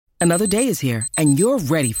Another day is here, and you're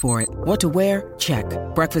ready for it. What to wear? Check.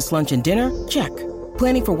 Breakfast, lunch, and dinner? Check.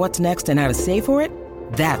 Planning for what's next and how to save for it?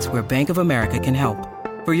 That's where Bank of America can help.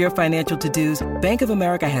 For your financial to-dos, Bank of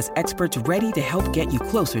America has experts ready to help get you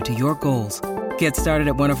closer to your goals. Get started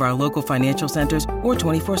at one of our local financial centers or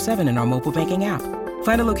 24/7 in our mobile banking app.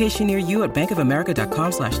 Find a location near you at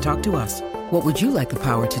bankofamerica.com/talktous. What would you like the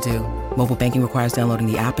power to do? Mobile banking requires downloading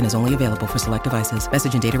the app and is only available for select devices.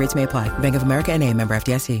 Message and data rates may apply. Bank of America N.A., member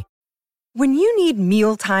FDIC. When you need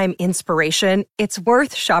mealtime inspiration, it's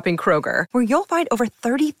worth shopping Kroger, where you'll find over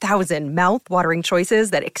 30,000 mouth-watering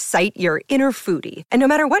choices that excite your inner foodie. And no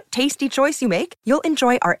matter what tasty choice you make, you'll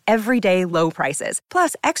enjoy our everyday low prices,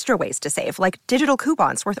 plus extra ways to save, like digital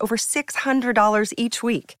coupons worth over $600 each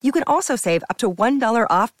week. You can also save up to $1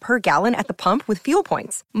 off per gallon at the pump with fuel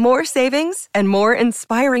points. More savings and more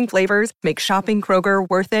inspiring flavors make shopping Kroger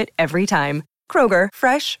worth it every time. Kroger,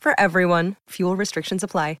 fresh for everyone. Fuel restrictions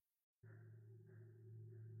apply.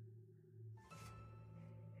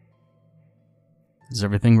 Is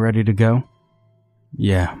everything ready to go?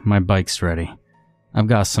 Yeah, my bike's ready. I've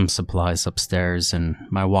got some supplies upstairs and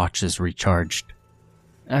my watch is recharged.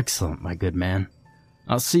 Excellent, my good man.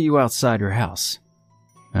 I'll see you outside your house.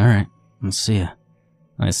 Alright, I'll see ya,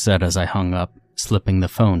 I said as I hung up, slipping the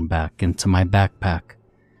phone back into my backpack.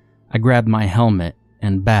 I grabbed my helmet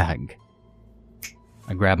and bag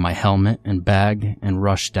and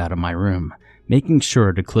rushed out of my room, making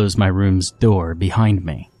sure to close my room's door behind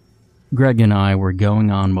me. Greg and I were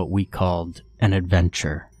going on what we called an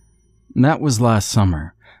adventure. That was last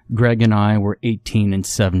summer. Greg and I were 18 and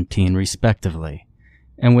 17 respectively.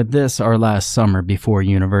 And with this, our last summer before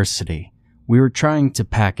university, we were trying to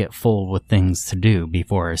pack it full with things to do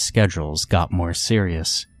before our schedules got more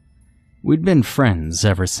serious. We'd been friends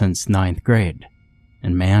ever since 9th grade.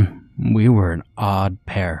 And man, we were an odd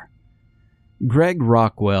pair. Greg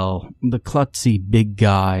Rockwell, the klutzy big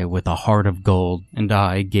guy with a heart of gold, and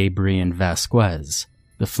I, Gabriel Vasquez,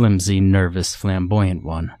 the flimsy, nervous, flamboyant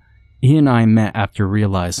one. He and I met after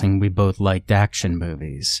realizing we both liked action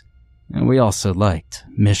movies, and we also liked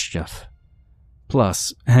mischief.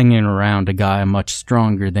 Plus, hanging around a guy much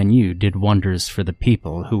stronger than you did wonders for the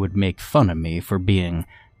people who would make fun of me for being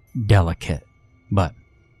delicate. But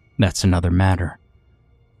that's another matter.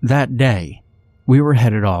 That day, we were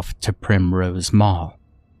headed off to Primrose Mall.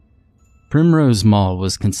 Primrose Mall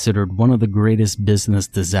was considered one of the greatest business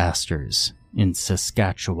disasters in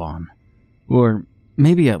Saskatchewan, or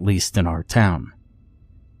maybe at least in our town.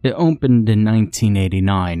 It opened in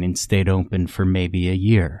 1989 and stayed open for maybe a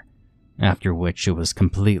year, after which it was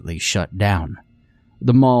completely shut down.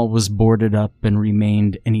 The mall was boarded up and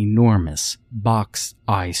remained an enormous box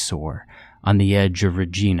eyesore on the edge of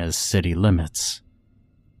Regina's city limits.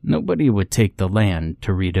 Nobody would take the land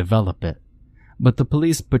to redevelop it, but the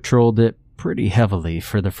police patrolled it pretty heavily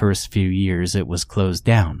for the first few years it was closed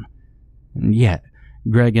down. And yet,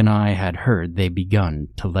 Greg and I had heard they'd begun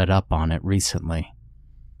to let up on it recently.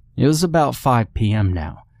 It was about 5 p.m.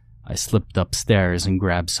 now. I slipped upstairs and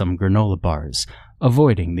grabbed some granola bars,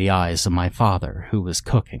 avoiding the eyes of my father, who was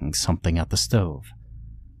cooking something at the stove.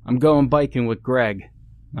 "I'm going biking with Greg,"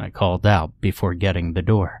 I called out before getting the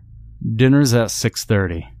door. "Dinner's at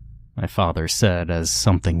 6:30, my father said as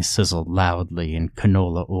something sizzled loudly in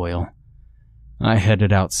canola oil. I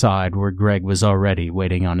headed outside where Greg was already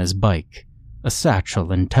waiting on his bike, a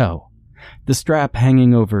satchel in tow, the strap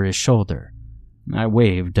hanging over his shoulder. I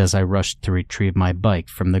waved as I rushed to retrieve my bike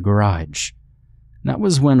from the garage. That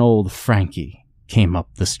was when old Frankie came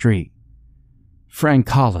up the street. Frank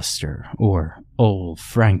Hollister, or Old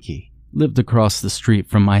Frankie, lived across the street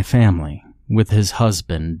from my family, with his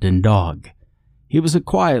husband and dog. He was a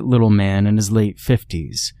quiet little man in his late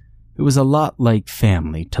 50s, who was a lot like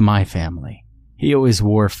family to my family. He always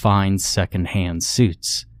wore fine second-hand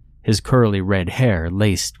suits, his curly red hair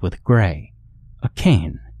laced with gray, a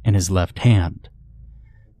cane in his left hand.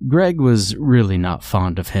 Greg was really not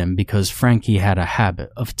fond of him because Frankie had a habit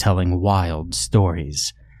of telling wild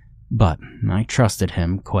stories, but I trusted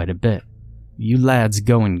him quite a bit. "You lads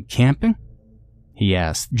going camping?" he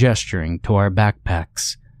asked, gesturing to our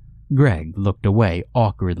backpacks. Greg looked away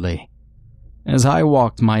awkwardly. As I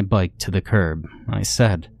walked my bike to the curb, I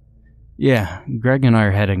said, "Yeah, Greg and I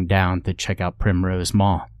are heading down to check out Primrose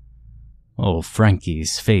Mall." Old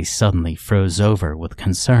Frankie's face suddenly froze over with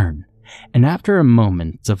concern, and after a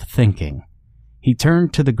moment of thinking, he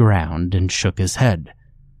turned to the ground and shook his head.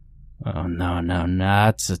 "Oh, no,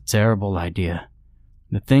 that's a terrible idea.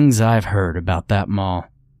 The things I've heard about that mall."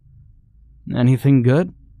 "Anything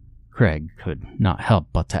good?" Craig could not help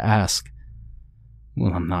but to ask.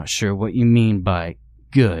 "Well, I'm not sure what you mean by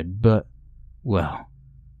good, but, well,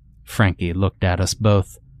 Frankie looked at us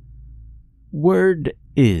both. Word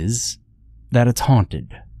is that it's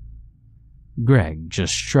haunted. Greg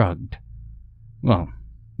just shrugged. Well,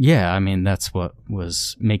 yeah, that's what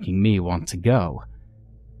was making me want to go.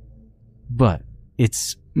 But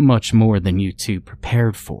it's much more than you two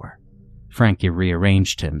prepared for. Frankie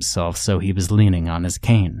rearranged himself so he was leaning on his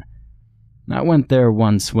cane. I went there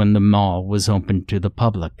once when the mall was open to the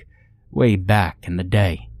public, way back in the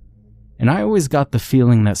day, and I always got the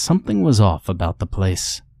feeling that something was off about the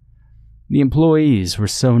place. The employees were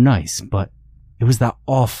so nice, but it was that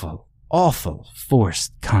awful,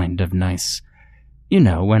 forced kind of nice. You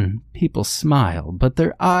know, when people smile, but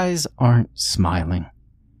their eyes aren't smiling.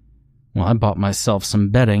 Well, I bought myself some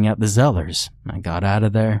bedding at the Zellers. I got out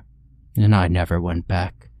of there, and I never went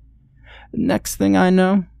back. Next thing I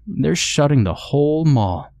know, they're shutting the whole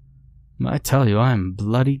mall. I tell you, I'm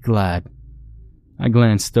bloody glad. I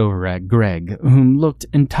glanced over at Greg, whom looked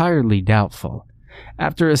entirely doubtful.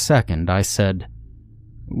 After a second, I said,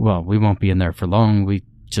 well, we won't be in there for long. We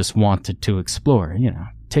just wanted to explore,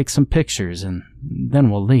 take some pictures, and then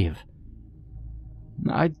we'll leave.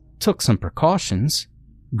 I took some precautions.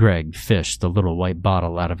 Greg fished a little white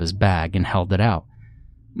bottle out of his bag and held it out.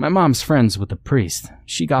 My mom's friends with the priest.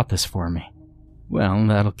 She got this for me. Well,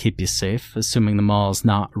 that'll keep you safe, assuming the mall's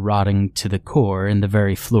not rotting to the core and the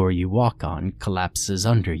very floor you walk on collapses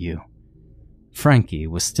under you. Frankie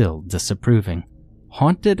was still disapproving.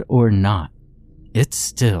 Haunted or not, it's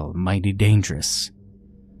still mighty dangerous.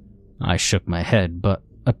 I shook my head, but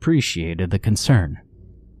appreciated the concern.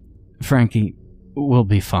 Frankie, we'll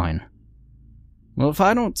be fine. Well, if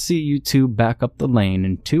I don't see you two back up the lane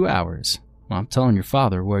in 2 hours, I'm telling your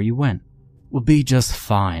father where you went. We'll be just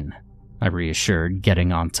fine, I reassured,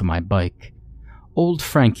 getting onto my bike. Old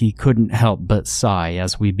Frankie couldn't help but sigh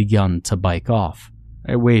as we begun to bike off.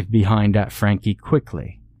 I waved behind at Frankie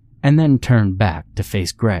quickly, and then turned back to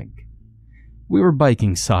face Greg. We were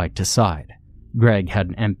biking side to side. Greg had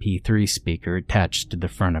an MP3 speaker attached to the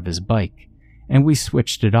front of his bike, and we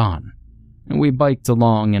switched it on, and we biked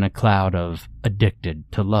along in a cloud of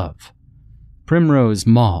Addicted to Love. Primrose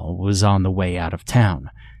Mall was on the way out of town,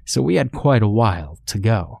 so we had quite a while to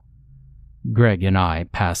go. Greg and I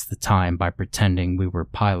passed the time by pretending we were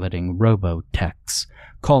piloting robotechs,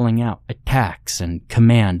 calling out attacks and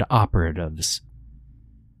command operatives.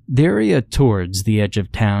 The area towards the edge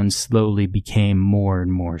of town slowly became more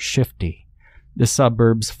and more shifty. The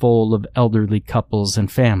suburbs, full of elderly couples and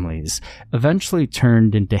families, eventually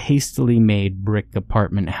turned into hastily made brick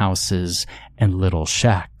apartment houses and little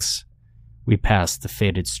shacks. We passed the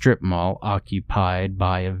faded strip mall occupied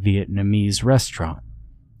by a Vietnamese restaurant,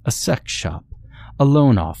 a sex shop, a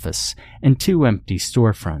loan office, and 2 empty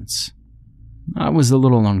storefronts. I was a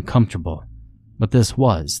little uncomfortable, but this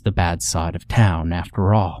was the bad side of town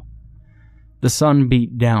after all. The sun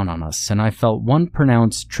beat down on us, and I felt one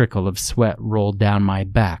pronounced trickle of sweat roll down my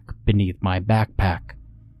back beneath my backpack.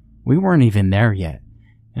 We weren't even there yet,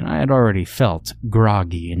 and I had already felt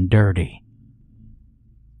groggy and dirty.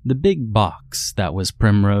 The big box that was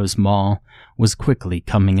Primrose Mall was quickly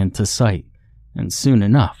coming into sight, and soon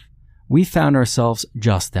enough, we found ourselves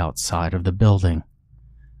just outside of the building.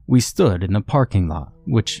 We stood in the parking lot,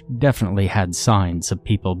 which definitely had signs of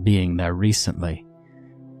people being there recently.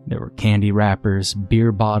 There were candy wrappers,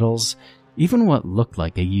 beer bottles, even what looked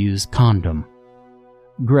like a used condom.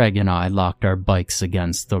 Greg and I locked our bikes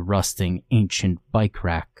against the rusting ancient bike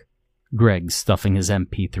rack, Greg stuffing his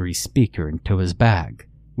MP3 speaker into his bag.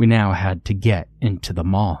 We now had to get into the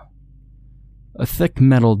mall. A thick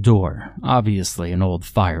metal door, obviously an old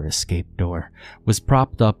fire escape door, was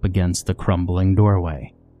propped up against the crumbling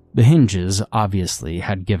doorway. The hinges obviously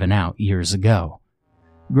had given out years ago.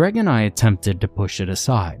 Greg and I attempted to push it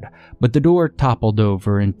aside, but the door toppled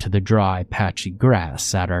over into the dry, patchy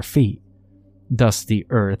grass at our feet. Dusty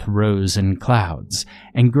earth rose in clouds,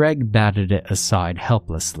 and Greg batted it aside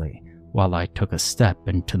helplessly while I took a step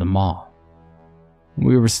into the mall.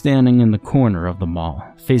 We were standing in the corner of the mall,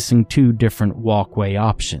 facing 2 different walkway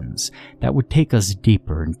options that would take us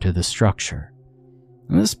deeper into the structure.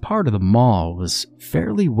 This part of the mall was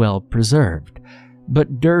fairly well preserved,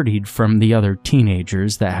 but dirtied from the other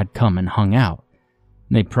teenagers that had come and hung out.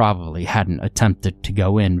 They probably hadn't attempted to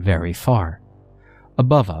go in very far.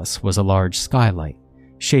 Above us was a large skylight,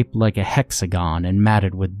 shaped like a hexagon and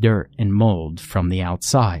matted with dirt and mold from the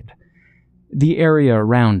outside. The area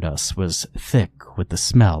around us was thick with the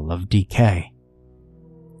smell of decay.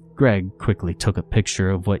 Greg quickly took a picture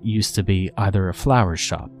of what used to be either a flower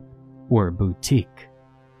shop or a boutique.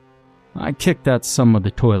 I kicked at some of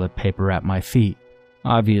the toilet paper at my feet,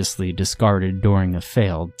 obviously discarded during a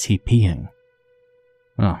failed TPing.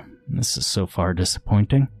 Well, This is so far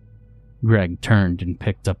disappointing. Greg turned and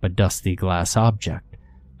picked up a dusty glass object,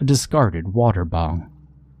 a discarded water bong.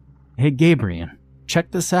 Hey, Gabriel, check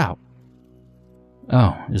this out.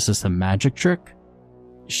 Oh, is this a magic trick?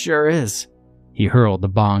 Sure is. He hurled the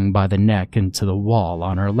bong by the neck into the wall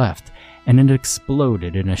on our left, and it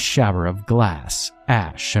exploded in a shower of glass,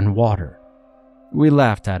 ash, and water. We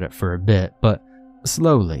laughed at it for a bit, but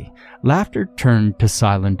slowly, laughter turned to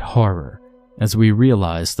silent horror as we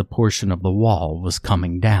realized the portion of the wall was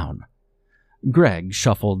coming down. Greg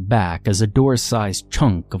shuffled back as a door-sized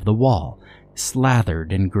chunk of the wall,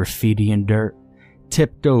 slathered in graffiti and dirt,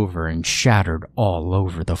 tipped over and shattered all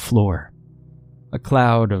over the floor. A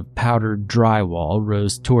cloud of powdered drywall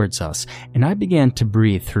rose towards us, and I began to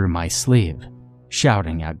breathe through my sleeve,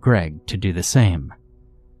 shouting at Greg to do the same.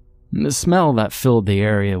 The smell that filled the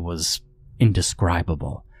area was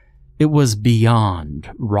indescribable. It was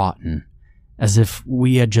beyond rotten, as if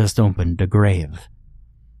we had just opened a grave.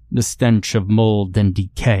 The stench of mold and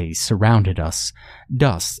decay surrounded us.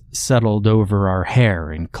 Dust settled over our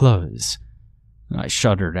hair and clothes. I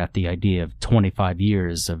shuddered at the idea of 25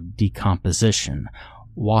 years of decomposition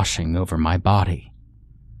washing over my body.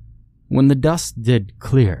 When the dust did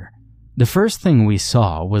clear, the first thing we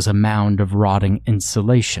saw was a mound of rotting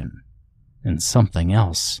insulation and something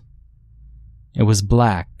else. It was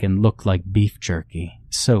black and looked like beef jerky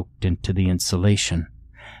soaked into the insulation,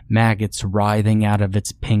 maggots writhing out of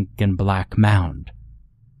its pink and black mound.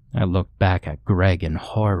 I looked back at Greg in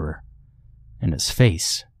horror, and his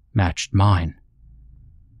face matched mine.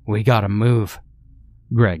 We gotta move,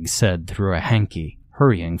 Greg said through a hanky,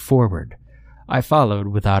 hurrying forward. I followed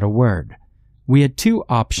without a word. We had two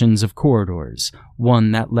options of corridors,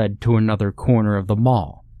 one that led to another corner of the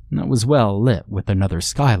mall that was well lit with another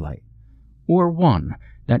skylight, or one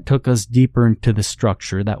that took us deeper into the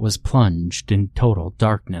structure that was plunged in total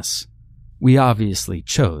darkness. We obviously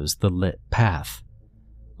chose the lit path.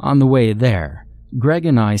 On the way there, Greg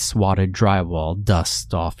and I swatted drywall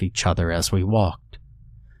dust off each other as we walked.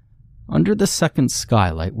 Under the second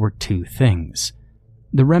skylight were two things: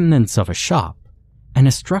 the remnants of a shop, and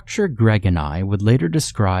a structure Greg and I would later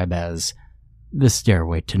describe as the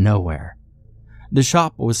stairway to nowhere. The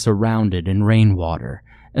shop was surrounded in rainwater,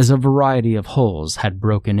 as a variety of holes had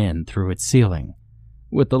broken in through its ceiling,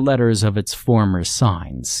 with the letters of its former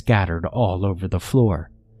sign scattered all over the floor.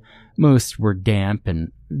 Most were damp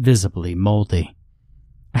and visibly moldy.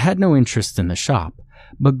 I had no interest in the shop,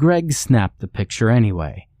 but Greg snapped the picture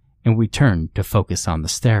anyway, and we turned to focus on the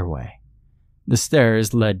stairway. The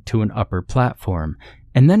stairs led to an upper platform,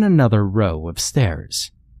 and then another row of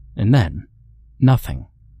stairs, and then nothing.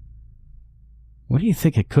 What do you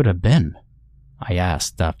think it could have been? I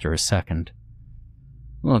asked after a second.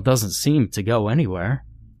 Well, it doesn't seem to go anywhere.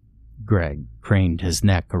 Greg craned his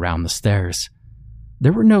neck around the stairs.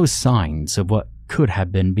 There were no signs of what could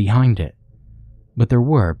have been behind it, but there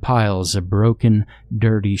were piles of broken,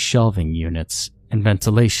 dirty shelving units and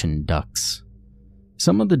ventilation ducts.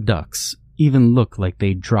 Some of the ducts even looked like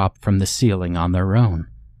they'd dropped from the ceiling on their own.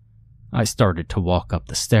 I started to walk up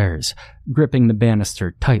the stairs, gripping the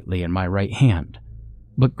banister tightly in my right hand,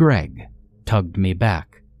 but Greg tugged me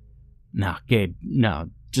back. No, Gabe, no,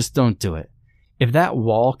 just don't do it. If that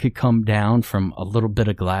wall could come down from a little bit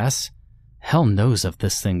of glass, hell knows if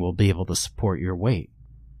this thing will be able to support your weight.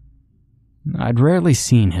 I'd rarely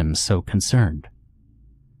seen him so concerned.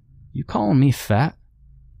 You calling me fat?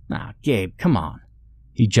 Nah, Gabe, come on.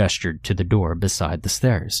 He gestured to the door beside the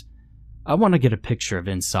stairs. I want to get a picture of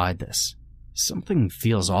inside this. Something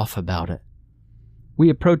feels off about it. We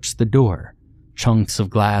approached the door. Chunks of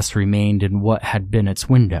glass remained in what had been its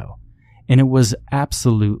window, and it was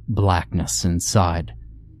absolute blackness inside.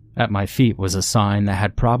 At my feet was a sign that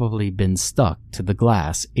had probably been stuck to the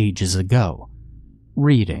glass ages ago.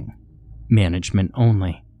 Reading, management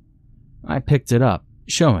only. I picked it up,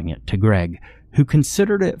 showing it to Greg, who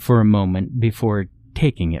considered it for a moment before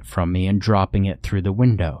taking it from me and dropping it through the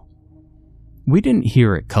window. We didn't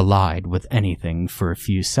hear it collide with anything for a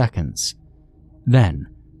few seconds. Then,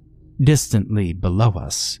 distantly below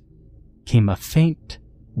us, came a faint,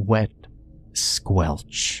 wet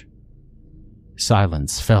squelch.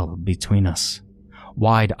 Silence fell between us.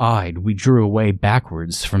 Wide-eyed, we drew away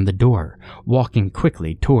backwards from the door, walking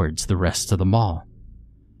quickly towards the rest of the mall.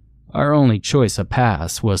 Our only choice of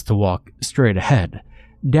path was to walk straight ahead,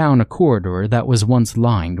 down a corridor that was once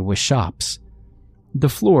lined with shops. The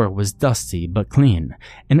floor was dusty but clean,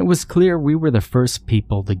 and it was clear we were the first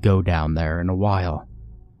people to go down there in a while.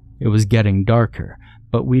 It was getting darker,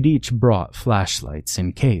 but we'd each brought flashlights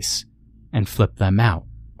in case, and flipped them out,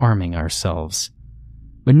 arming ourselves.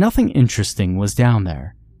 But nothing interesting was down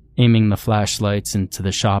there, Aiming the flashlights into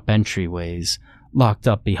the shop entryways, locked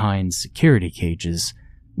up behind security cages,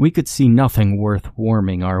 we could see nothing worth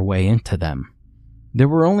warming our way into them. There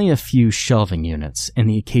were only a few shelving units and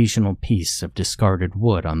the occasional piece of discarded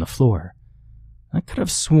wood on the floor. I could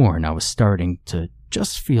have sworn I was starting to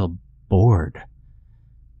just feel bored.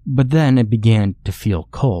 But then it began to feel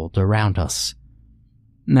cold around us.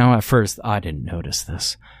 Now, at first, I didn't notice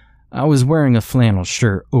this. I was wearing a flannel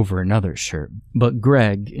shirt over another shirt, but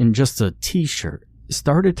Greg, in just a t-shirt,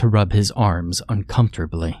 started to rub his arms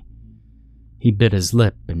uncomfortably. He bit his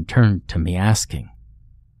lip and turned to me asking,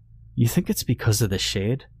 "You think it's because of the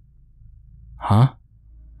shade?" "Huh?"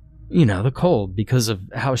 "You know, the cold, because of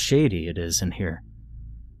how shady it is in here."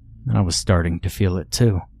 I was starting to feel it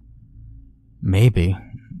too. "Maybe.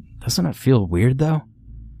 Doesn't it feel weird, though?"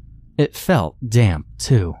 It felt damp,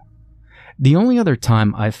 too. The only other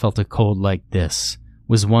time I felt a cold like this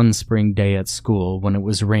was one spring day at school when it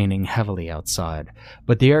was raining heavily outside,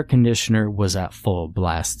 but the air conditioner was at full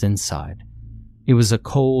blast inside. It was a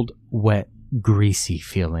cold, wet, greasy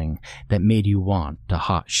feeling that made you want a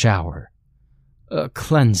hot shower. A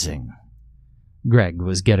cleansing. Greg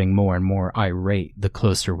was getting more and more irate the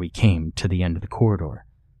closer we came to the end of the corridor.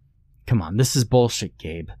 "Come on, this is bullshit,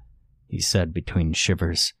 Gabe," he said between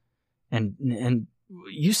shivers. And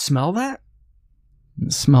you smell that?"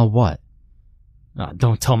 "Smell what?"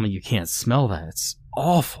 Don't tell me you can't smell that. It's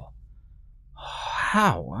awful."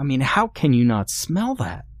 "How? I mean, how can you not smell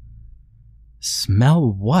that?"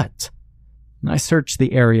 "Smell what?" I searched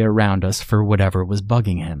the area around us for whatever was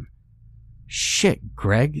bugging him. "Shit,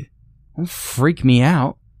 Greg. Don't freak me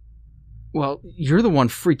out." "Well, you're the one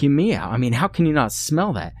freaking me out. I mean, how can you not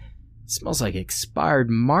smell that? It smells like expired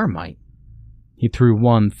Marmite." He threw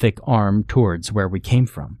one thick arm towards where we came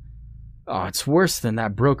from. "Oh, it's worse than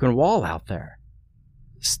that broken wall out there."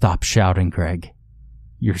 "Stop shouting, Greg.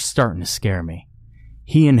 You're starting to scare me."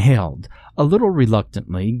 He inhaled, a little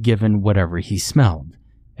reluctantly given whatever he smelled,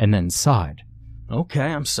 and then sighed.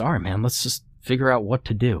 "Okay, I'm sorry, man. Let's just figure out what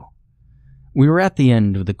to do." We were at the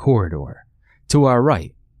end of the corridor. To our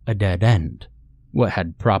right, a dead end. What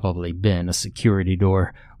had probably been a security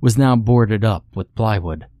door was now boarded up with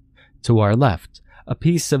plywood. To our left, a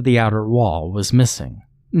piece of the outer wall was missing,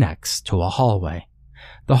 next to a hallway.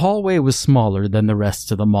 The hallway was smaller than the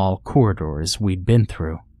rest of the mall corridors we'd been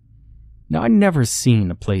through. Now, I'd never seen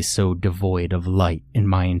a place so devoid of light in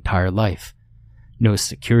my entire life. No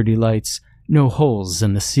security lights, no holes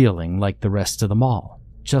in the ceiling like the rest of the mall.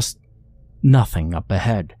 Just nothing up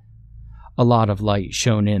ahead. A lot of light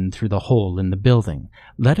shone in through the hole in the building,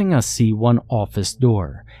 letting us see one office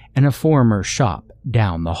door and a former shop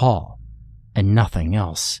down the hall, and nothing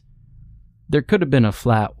else. There could have been a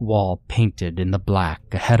flat wall painted in the black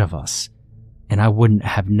ahead of us, and I wouldn't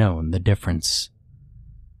have known the difference.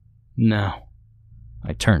 No.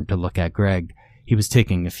 I turned to look at Greg. He was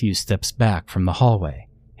taking a few steps back from the hallway,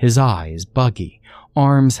 his eyes buggy,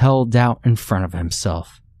 arms held out in front of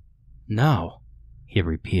himself. "No," he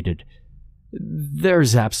repeated.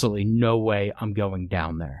 "There's absolutely no way I'm going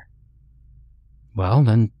down there." "Well,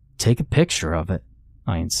 then take a picture of it,"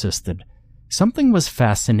 I insisted. Something was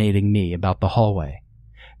fascinating me about the hallway.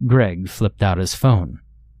 Greg flipped out his phone,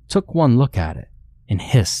 took one look at it, and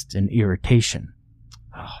hissed in irritation.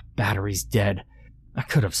 "Oh, battery's dead. I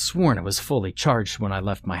could have sworn it was fully charged when I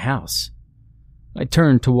left my house." I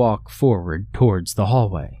turned to walk forward towards the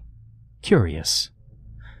hallway, curious.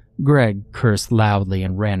 Greg cursed loudly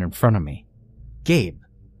and ran in front of me. "Gabe,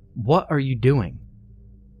 what are you doing?"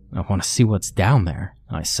 "I want to see what's down there,"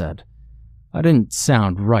 I said. I didn't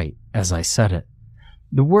sound right as I said it.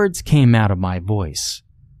 The words came out of my voice,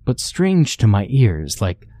 but strange to my ears,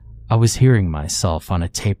 like I was hearing myself on a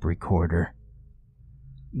tape recorder.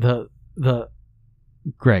 The...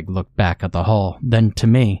 Greg looked back at the hall, then to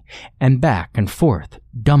me, and back and forth,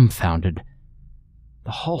 dumbfounded.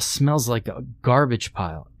 "The hall smells like a garbage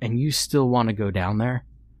pile, and you still want to go down there?"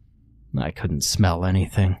 I couldn't smell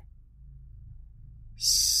anything.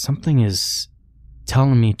 "Something is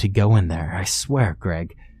telling me to go in there, I swear,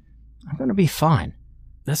 Greg. I'm gonna be fine.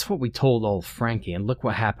 That's what we told old Frankie, and look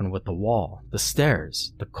what happened with the wall, the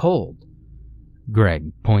stairs, the cold."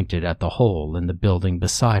 Greg pointed at the hole in the building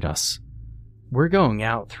beside us. "We're going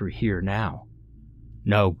out through here now."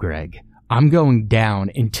 "No, Greg. I'm going down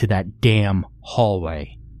into that damn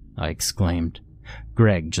hallway," I exclaimed.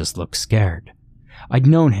 Greg just looked scared. I'd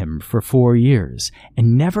known him for 4 years,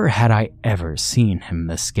 and never had I ever seen him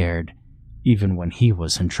this scared, even when he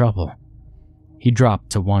was in trouble. He dropped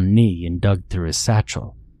to one knee and dug through his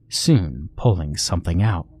satchel, soon pulling something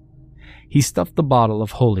out. He stuffed the bottle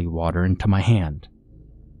of holy water into my hand.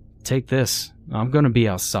 "Take this. I'm gonna be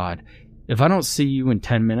outside. If I don't see you in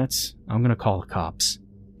 10 minutes, I'm gonna call the cops."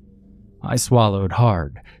 I swallowed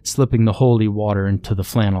hard, slipping the holy water into the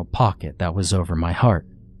flannel pocket that was over my heart.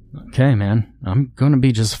 "Okay, man, I'm gonna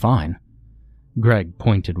be just fine." Greg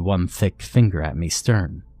pointed one thick finger at me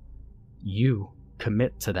stern. "You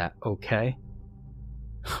commit to that, okay?"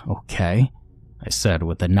 "Okay," I said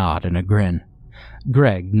with a nod and a grin.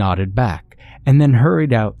 Greg nodded back, and then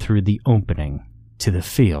hurried out through the opening to the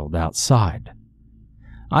field outside.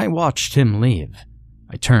 I watched him leave.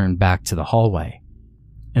 I turned back to the hallway,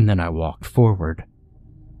 and then I walked forward.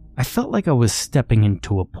 I felt like I was stepping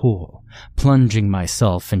into a pool, plunging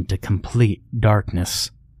myself into complete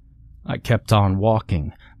darkness. I kept on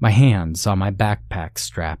walking, my hands on my backpack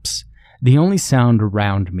straps, the only sound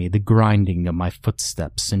around me the grinding of my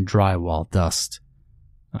footsteps in drywall dust.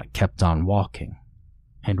 I kept on walking,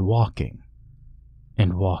 and walking,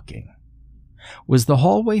 and walking. Was the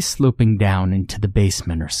hallway sloping down into the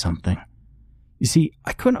basement or something? You see,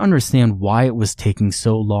 I couldn't understand why it was taking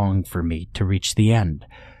so long for me to reach the end.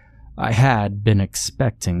 I had been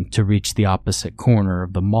expecting to reach the opposite corner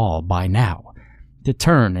of the mall by now, to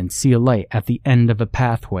turn and see a light at the end of a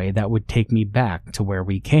pathway that would take me back to where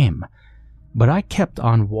we came. But I kept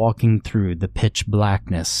on walking through the pitch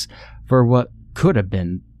blackness for what could have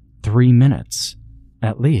been 3 minutes,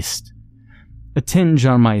 at least. A tinge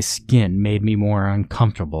on my skin made me more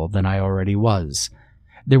uncomfortable than I already was.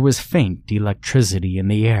 There was faint electricity in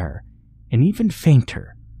the air, and even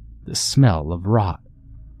fainter, the smell of rot,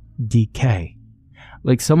 decay,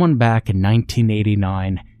 like someone back in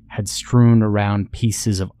 1989 had strewn around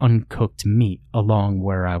pieces of uncooked meat along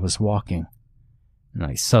where I was walking. And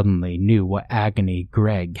I suddenly knew what agony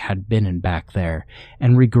Greg had been in back there,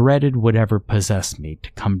 and regretted whatever possessed me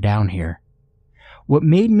to come down here. What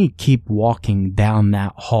made me keep walking down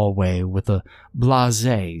that hallway with a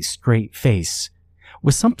blasé, straight face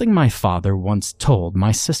was something my father once told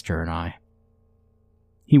my sister and I.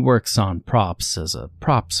 He works on props as a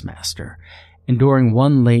props master, and during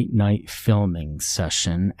one late-night filming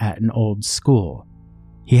session at an old school,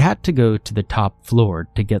 he had to go to the top floor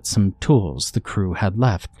to get some tools the crew had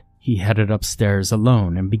left. He headed upstairs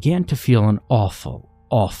alone and began to feel an awful,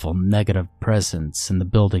 awful negative presence in the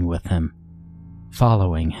building with him,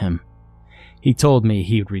 following him. He told me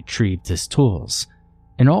he had retrieved his tools,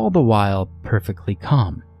 and all the while perfectly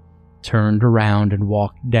calm, turned around and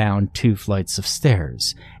walked down 2 flights of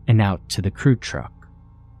stairs and out to the crew truck.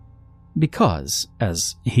 Because,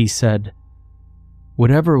 as he said,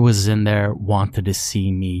 whatever was in there wanted to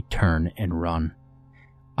see me turn and run.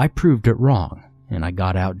 I proved it wrong, and I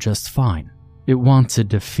got out just fine. It wanted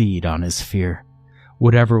to feed on his fear.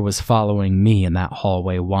 Whatever was following me in that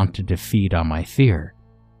hallway wanted to feed on my fear,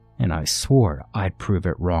 and I swore I'd prove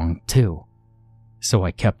it wrong too. So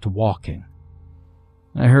I kept walking.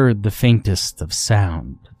 I heard the faintest of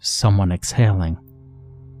sound of someone exhaling,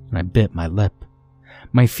 and I bit my lip.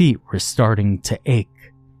 My feet were starting to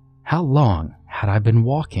ache. How long had I been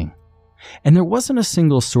walking? And there wasn't a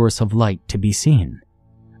single source of light to be seen.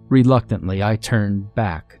 Reluctantly, I turned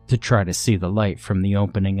back to try to see the light from the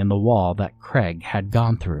opening in the wall that Craig had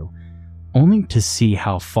gone through, only to see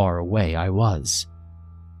how far away I was.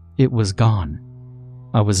 It was gone.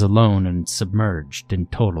 I was alone and submerged in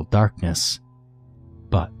total darkness.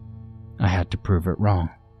 But I had to prove it wrong.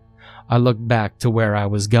 I looked back to where I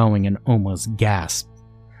was going and almost gasped.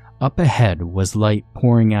 Up ahead was light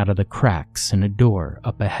pouring out of the cracks in a door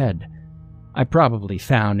up ahead. I probably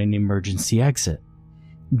found an emergency exit.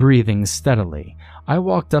 Breathing steadily, I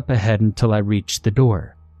walked up ahead until I reached the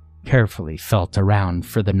door, carefully felt around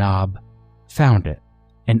for the knob, found it,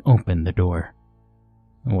 and opened the door.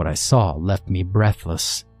 What I saw left me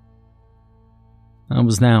breathless. I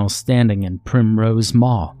was now standing in Primrose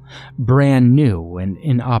Mall, brand new and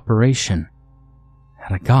in operation.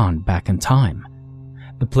 Had I gone back in time?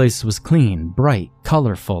 The place was clean, bright,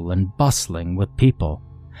 colorful, and bustling with people.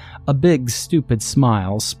 A big, stupid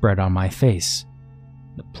smile spread on my face.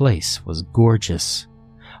 The place was gorgeous.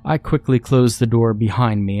 I quickly closed the door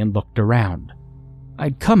behind me and looked around.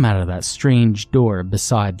 I'd come out of that strange door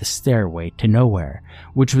beside the stairway to nowhere,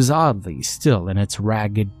 which was oddly still in its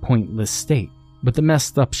ragged, pointless state, but the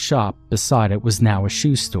messed up shop beside it was now a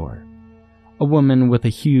shoe store. A woman with a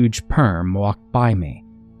huge perm walked by me,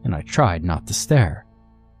 and I tried not to stare.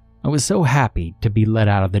 I was so happy to be let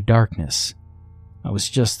out of the darkness. I was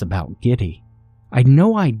just about giddy. I'd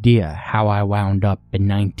no idea how I wound up in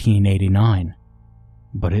 1989,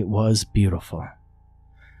 but it was beautiful.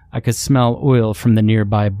 I could smell oil from the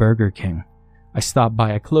nearby Burger King. I stopped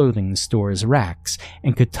by a clothing store's racks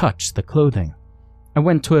and could touch the clothing. I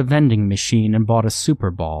went to a vending machine and bought a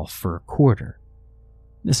Super Ball for $1.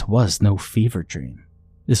 This was no fever dream.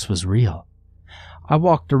 This was real. I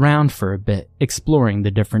walked around for a bit, exploring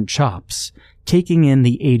the different shops, taking in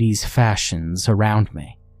the 80s fashions around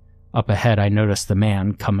me. Up ahead, I noticed a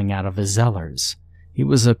man coming out of a Zeller's. He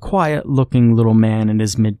was a quiet-looking little man in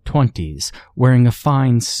his mid-20s, wearing a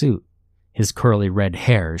fine suit, his curly red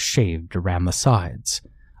hair shaved around the sides,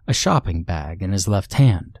 a shopping bag in his left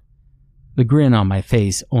hand. The grin on my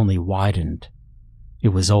face only widened. It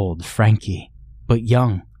was old Frankie, but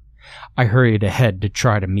young. I hurried ahead to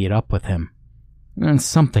try to meet up with him. And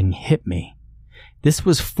something hit me. This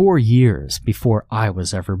was 4 years before I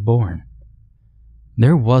was ever born.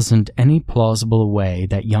 There wasn't any plausible way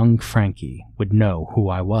that young Frankie would know who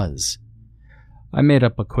I was. I made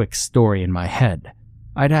up a quick story in my head.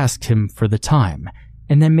 I'd ask him for the time,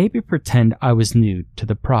 and then maybe pretend I was new to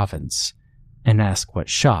the province, and ask what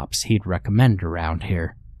shops he'd recommend around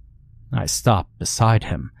here. I stopped beside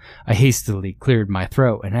him. I hastily cleared my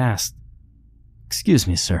throat and asked, "Excuse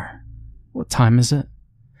me, sir, what time is it?"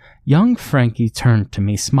 Young Frankie turned to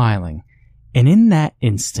me smiling, and in that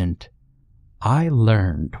instant, I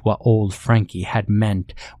learned what old Frankie had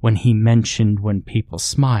meant when he mentioned when people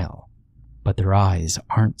smile, but their eyes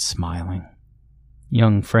aren't smiling.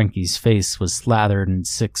 Young Frankie's face was slathered in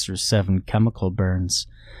 6 or 7 chemical burns,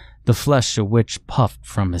 the flesh of which puffed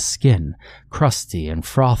from his skin, crusty and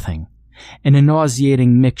frothing, in a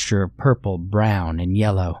nauseating mixture of purple, brown, and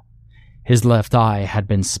yellow. His left eye had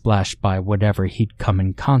been splashed by whatever he'd come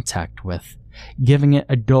in contact with, giving it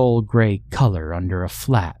a dull gray color under a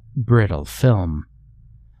flat, brittle film.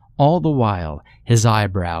 All the while, his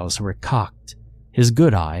eyebrows were cocked, his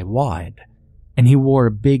good eye wide, and he wore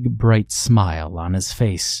a big, bright smile on his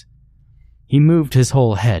face. He moved his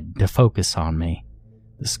whole head to focus on me,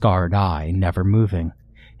 the scarred eye never moving,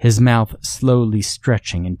 his mouth slowly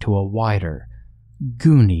stretching into a wider,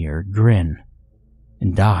 goonier grin.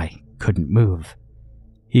 And I couldn't move.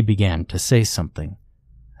 He began to say something.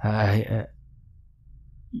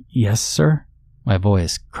 Yes, sir? My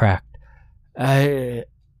voice cracked.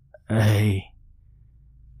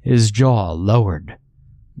 His jaw lowered.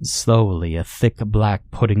 Slowly, a thick black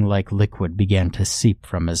pudding-like liquid began to seep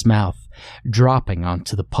from his mouth, dropping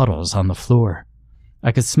onto the puddles on the floor.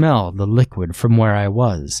 I could smell the liquid from where I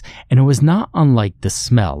was, and it was not unlike the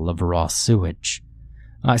smell of raw sewage.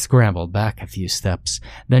 I scrambled back a few steps,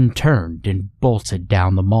 then turned and bolted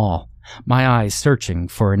down the mall, my eyes searching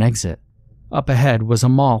for an exit. Up ahead was a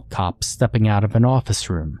mall cop stepping out of an office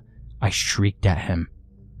room. I shrieked at him.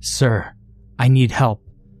 "Sir, I need help."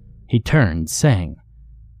 He turned, saying,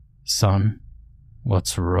 "Son,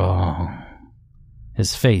 what's wrong?"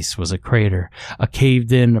 His face was a crater, a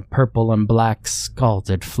caved-in of purple and black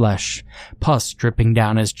scalded flesh, pus dripping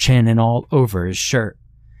down his chin and all over his shirt.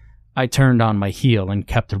 I turned on my heel and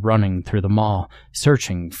kept running through the mall,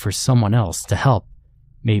 searching for someone else to help,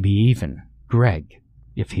 maybe even Greg,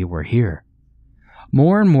 if he were here.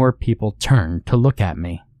 More and more people turned to look at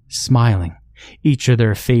me, smiling, each of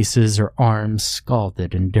their faces or arms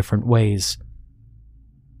scalded in different ways.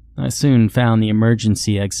 I soon found the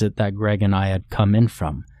emergency exit that Greg and I had come in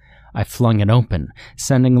from. I flung it open,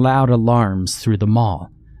 sending loud alarms through the mall,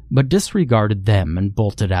 but disregarded them and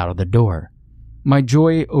bolted out of the door. My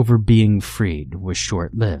joy over being freed was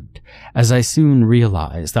short-lived, as I soon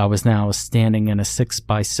realized I was now standing in a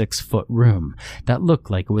 6-by-6-foot room that looked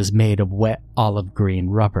like it was made of wet olive green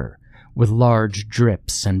rubber, with large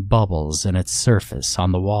drips and bubbles in its surface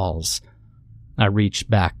on the walls. I reached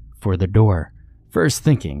back for the door, first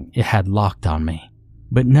thinking it had locked on me.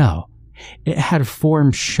 But no, it had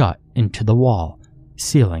formed shut into the wall,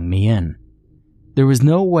 sealing me in. There was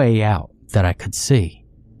no way out that I could see.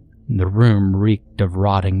 The room reeked of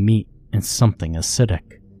rotting meat and something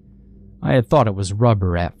acidic. I had thought it was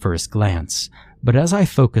rubber at first glance, but as I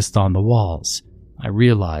focused on the walls, I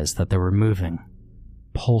realized that they were moving,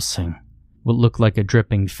 pulsing. What looked like a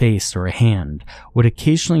dripping face or a hand would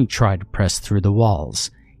occasionally try to press through the walls,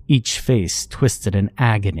 each face twisted in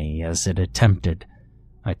agony as it attempted.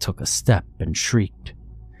 I took a step and shrieked.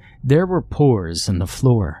 There were pores in the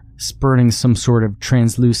floor, spurting some sort of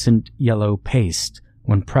translucent yellow paste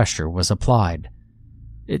when pressure was applied.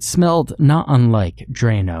 It smelled not unlike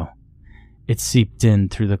Drano. It seeped in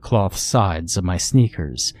through the cloth sides of my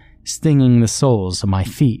sneakers, stinging the soles of my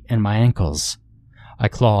feet and my ankles. I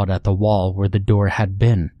clawed at the wall where the door had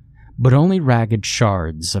been, but only ragged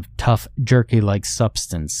shards of tough, jerky-like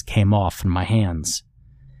substance came off in my hands.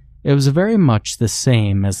 It was very much the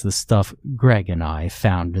same as the stuff Greg and I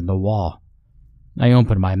found in the wall. I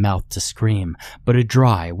opened my mouth to scream, but a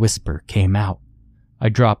dry whisper came out. I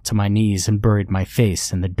dropped to my knees and buried my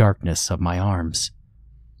face in the darkness of my arms.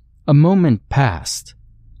 A moment passed,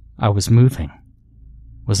 I was moving.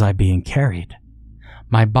 Was I being carried?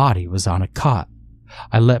 My body was on a cot.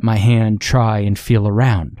 I let my hand try and feel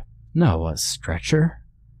around. No, a stretcher?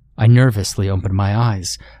 I nervously opened my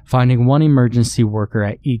eyes, finding one emergency worker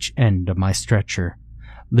at each end of my stretcher,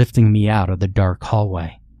 lifting me out of the dark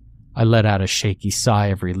hallway. I let out a shaky sigh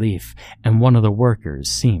of relief, and one of the workers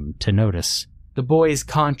seemed to notice. "The boy's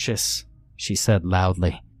conscious," she said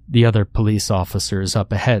loudly. The other police officers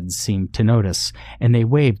up ahead seemed to notice, and they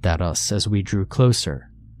waved at us as we drew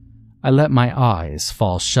closer. I let my eyes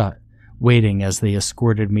fall shut, waiting as they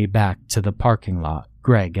escorted me back to the parking lot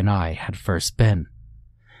Greg and I had first been.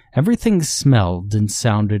 Everything smelled and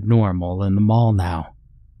sounded normal in the mall now,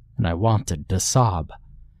 and I wanted to sob.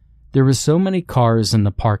 There were so many cars in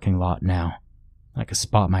the parking lot now. I could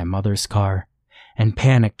spot my mother's car, and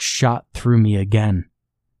panic shot through me again.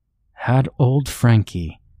 Had old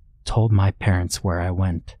Frankie told my parents where I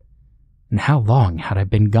went? And how long had I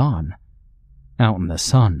been gone? Out in the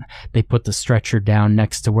sun, they put the stretcher down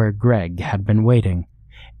next to where Greg had been waiting,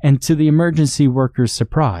 and to the emergency worker's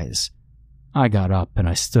surprise, I got up and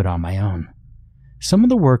I stood on my own. Some of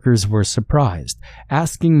the workers were surprised,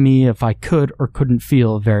 asking me if I could or couldn't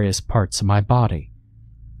feel various parts of my body,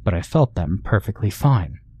 but I felt them perfectly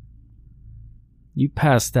fine. "You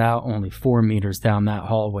passed out only 4 meters down that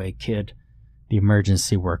hallway, kid," the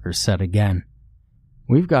emergency worker said again.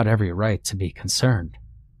 "We've got every right to be concerned."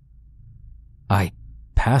 I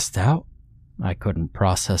passed out? I couldn't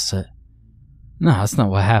process it. No, that's not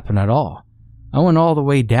what happened at all. I went all the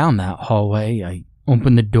way down that hallway. I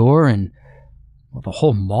opened the door and, well, the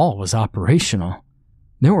whole mall was operational.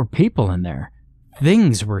 There were people in there.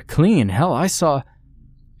 Things were clean. Hell, I saw...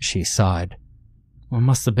 She sighed. Well, it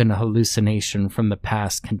must have been a hallucination from the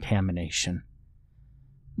past contamination.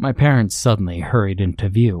 My parents suddenly hurried into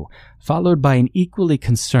view, followed by an equally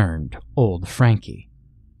concerned old Frankie.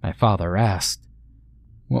 My father asked,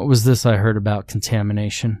 "What was this I heard about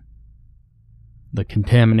contamination?" "The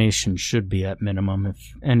contamination should be at minimum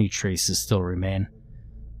if any traces still remain,"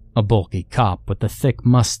 a bulky cop with a thick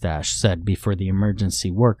mustache said before the emergency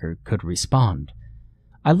worker could respond.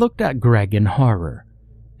 I looked at Greg in horror,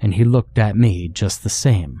 and he looked at me just the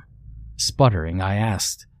same. Sputtering, I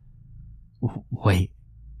asked, "Wait,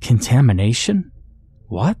 contamination?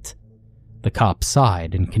 What?" The cop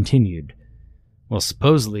sighed and continued. "Well,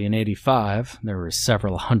 supposedly in '85, there were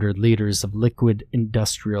several hundred liters of liquid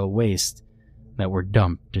industrial waste that were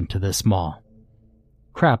dumped into this mall.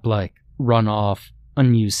 Crap like runoff,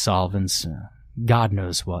 unused solvents, God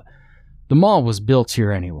knows what. The mall was built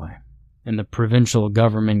here anyway, and the provincial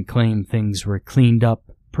government claimed things were cleaned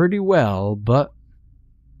up pretty well, but..."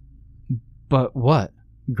 "But what?"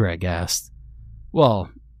 Greg asked. "Well,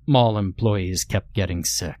 mall employees kept getting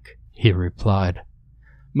sick," he replied.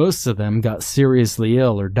 "Most of them got seriously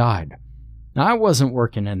ill or died. Now, I wasn't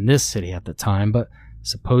working in this city at the time, but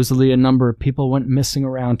supposedly a number of people went missing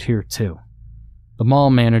around here too. The mall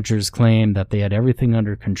managers claimed that they had everything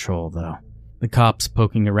under control, though." The cops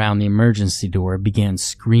poking around the emergency door began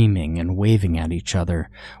screaming and waving at each other,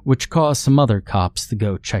 which caused some other cops to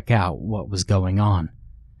go check out what was going on.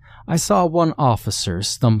 I saw one officer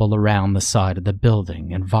stumble around the side of the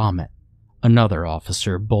building and vomit. Another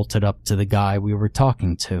officer bolted up to the guy we were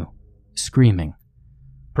talking to, screaming,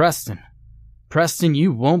 Preston,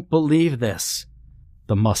 you won't believe this."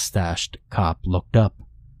 The mustached cop looked up.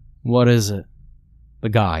 "What is it?" The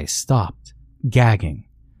guy stopped, gagging,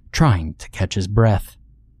 trying to catch his breath.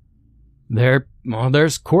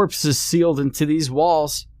 There's corpses sealed into these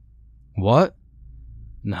walls." "What?"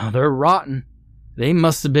 "No, they're rotten. They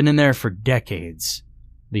must have been in there for decades."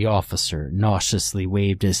 The officer nauseously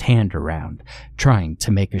waved his hand around, trying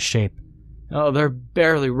to make a shape. "Oh, they're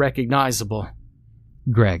barely recognizable."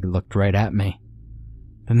 Greg looked right at me.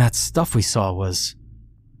 "Then that stuff we saw was..."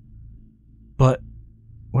 "But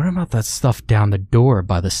what about that stuff down the door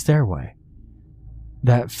by the stairway?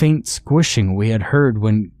 That faint squishing we had heard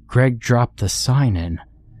when Greg dropped the sign in."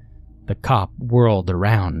 The cop whirled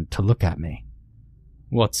around to look at me.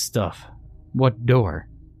 "What stuff? What door?"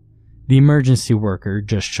 The emergency worker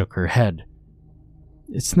just shook her head.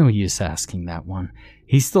 "It's no use asking that one.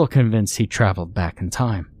 He's still convinced he traveled back in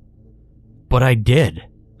time." "But I did,"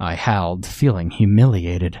 I howled, feeling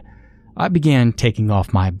humiliated. I began taking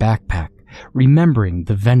off my backpack, remembering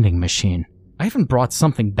the vending machine. I even brought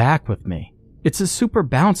something back with me. It's a super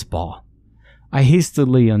bounce ball. I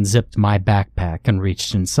hastily unzipped my backpack and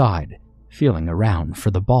reached inside, feeling around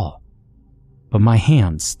for the ball. But my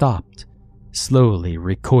hand stopped, slowly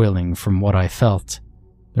recoiling from what I felt.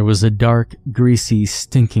 There was a dark, greasy,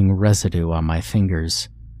 stinking residue on my fingers.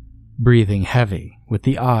 Breathing heavy, with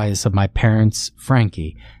the eyes of my parents,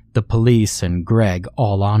 Frankie, the police and Greg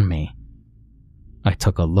all on me. I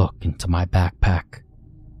took a look into my backpack.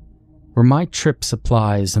 Where my trip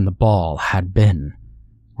supplies and the ball had been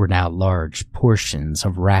were now large portions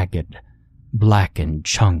of ragged, blackened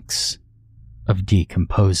chunks of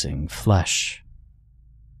decomposing flesh.